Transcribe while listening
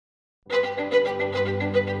Well,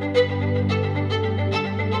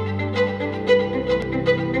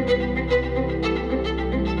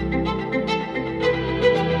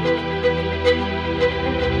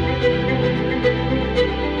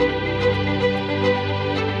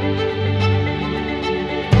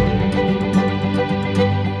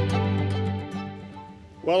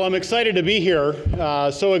 I'm excited to be here.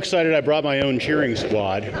 So excited I brought my own cheering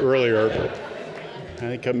squad earlier.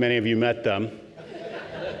 I think many of you met them.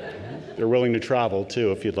 They're willing to travel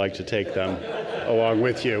too if you'd like to take them along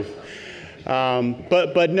with you.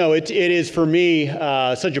 But no, it is for me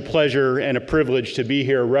such a pleasure and a privilege to be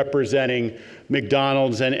here representing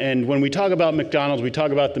McDonald's. And when we talk about McDonald's, we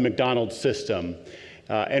talk about the McDonald's system.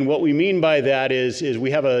 And what we mean by that is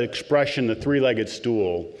we have an expression, the three-legged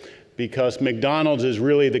stool, because McDonald's is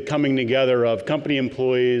really the coming together of company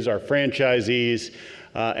employees, our franchisees,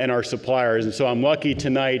 and our suppliers. And so I'm lucky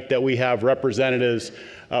tonight that we have representatives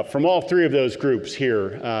from all three of those groups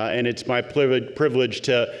here. And it's my privilege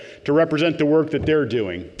to represent the work that they're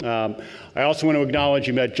doing. I also want to acknowledge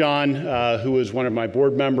you met John, who is one of my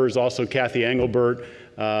board members, also Kathy Engelbert,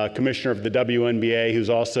 Commissioner of the WNBA, who's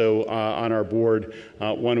also on our board.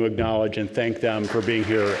 Want to acknowledge and thank them for being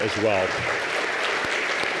here as well.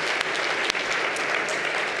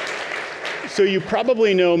 So you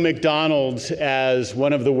probably know McDonald's as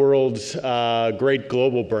one of the world's great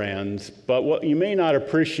global brands, but what you may not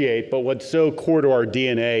appreciate, but what's so core to our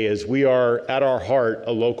DNA is we are, at our heart,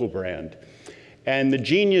 a local brand. And the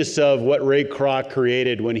genius of what Ray Kroc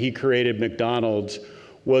created when he created McDonald's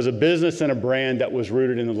was a business and a brand that was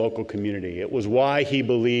rooted in the local community. It was why he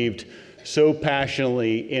believed so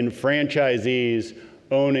passionately in franchisees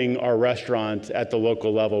owning our restaurants at the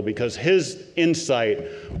local level, because his insight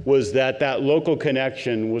was that that local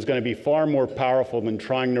connection was going to be far more powerful than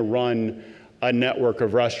trying to run a network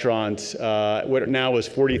of restaurants. What now is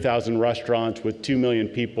 40,000 restaurants with 2 million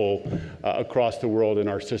people across the world in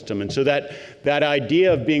our system. And so that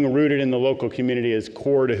idea of being rooted in the local community is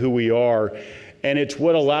core to who we are. And it's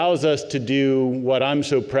what allows us to do what I'm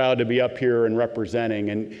so proud to be up here and representing.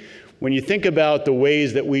 And when you think about the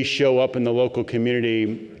ways that we show up in the local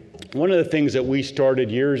community, one of the things that we started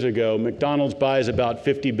years ago, McDonald's buys about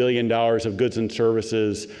 $50 billion of goods and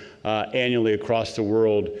services annually across the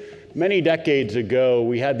world. Many decades ago,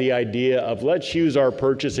 we had the idea of let's use our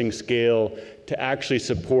purchasing scale to actually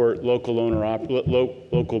support local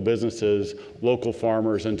local businesses, local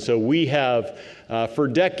farmers. And so we have, for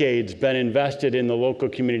decades, been invested in the local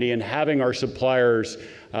community and having our suppliers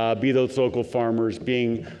be those local farmers,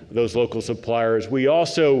 being those local suppliers. We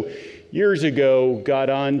also, years ago, got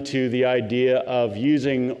onto the idea of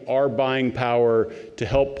using our buying power to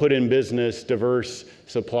help put in business diverse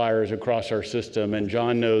suppliers across our system. And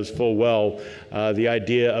John knows full well the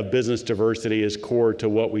idea of business diversity is core to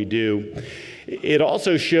what we do. It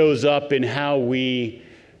also shows up in how we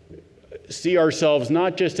see ourselves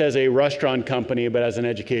not just as a restaurant company, but as an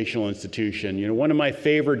educational institution. You know, one of my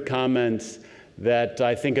favorite comments that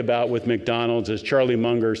I think about with McDonald's is Charlie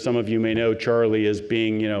Munger. Some of you may know Charlie as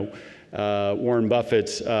being, Warren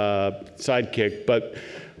Buffett's sidekick. But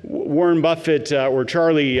Warren Buffett, or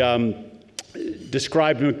Charlie,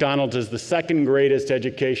 described McDonald's as the second greatest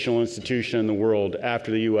educational institution in the world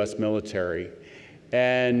after the U.S. military.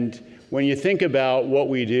 And when you think about what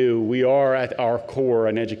we do, we are at our core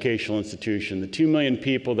an educational institution. The 2 million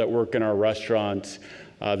people that work in our restaurants,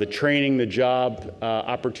 the training, the job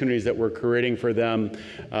opportunities that we're creating for them.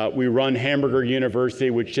 We run Hamburger University,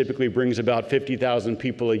 which typically brings about 50,000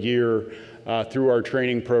 people a year through our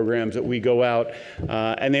training programs that we go out.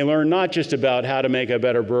 And they learn not just about how to make a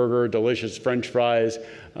better burger, delicious French fries,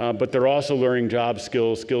 but they're also learning job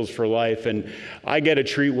skills for life. And I get a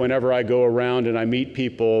treat whenever I go around and I meet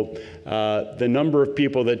people, the number of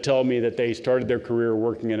people that tell me that they started their career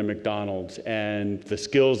working in a McDonald's and the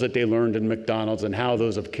skills that they learned in McDonald's and how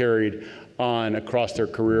those have carried on across their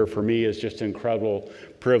career for me is just an incredible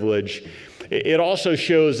privilege. It also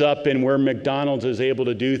shows up in where McDonald's is able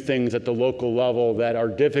to do things at the local level that are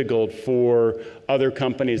difficult for other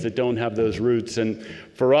companies that don't have those roots. And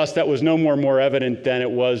for us, that was no more evident than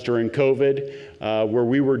it was during COVID, where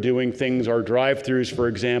we were doing things, our drive-thrus, for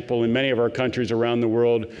example, in many of our countries around the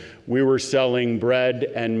world, we were selling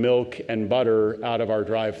bread and milk and butter out of our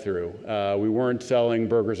drive-thru. We weren't selling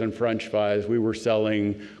burgers and French fries. We were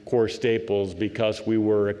selling core staples because we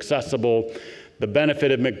were accessible. The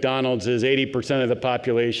benefit of McDonald's is 80% of the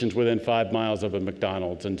population's within 5 miles of a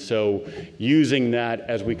McDonald's. And so using that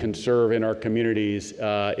as we can serve in our communities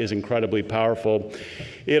is incredibly powerful.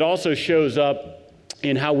 It also shows up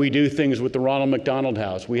in how we do things with the Ronald McDonald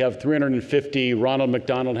House. We have 350 Ronald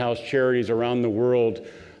McDonald House charities around the world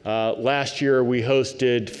Last year, we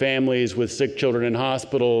hosted families with sick children in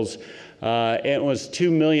hospitals. And it was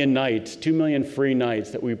 2 million nights, 2 million free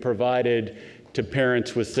nights that we provided to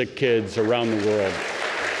parents with sick kids around the world.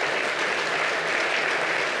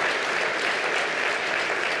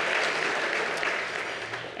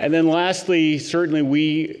 And then lastly, certainly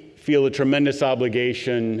we feel a tremendous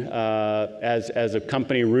obligation as a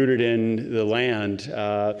company rooted in the land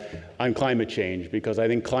on climate change, because I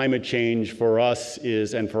think climate change for us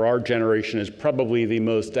is, and for our generation, is probably the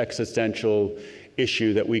most existential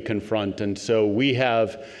issue that we confront. And so we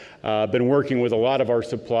have been working with a lot of our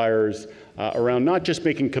suppliers around not just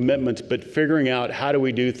making commitments, but figuring out how do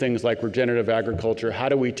we do things like regenerative agriculture, how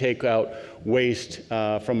do we take out waste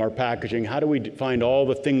from our packaging, how do we find all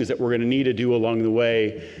the things that we're going to need to do along the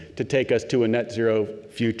way to take us to a net zero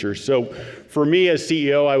future. So for me as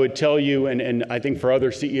CEO, I would tell you, and I think for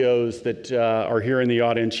other CEOs that are here in the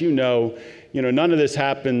audience, you know, none of this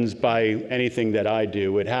happens by anything that I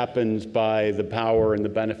do. It happens by the power and the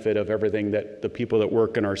benefit of everything that the people that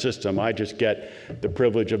work in our system. I just get the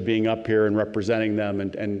privilege of being up here and representing them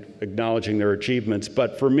and acknowledging their achievements.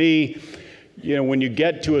 But for me, when you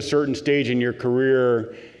get to a certain stage in your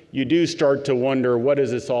career, you do start to wonder, what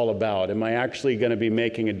is this all about? Am I actually going to be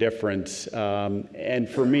making a difference? And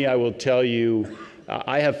for me, I will tell you,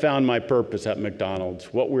 I have found my purpose at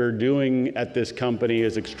McDonald's. What we're doing at this company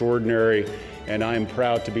is extraordinary, and I am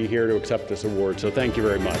proud to be here to accept this award. So thank you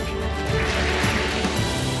very much.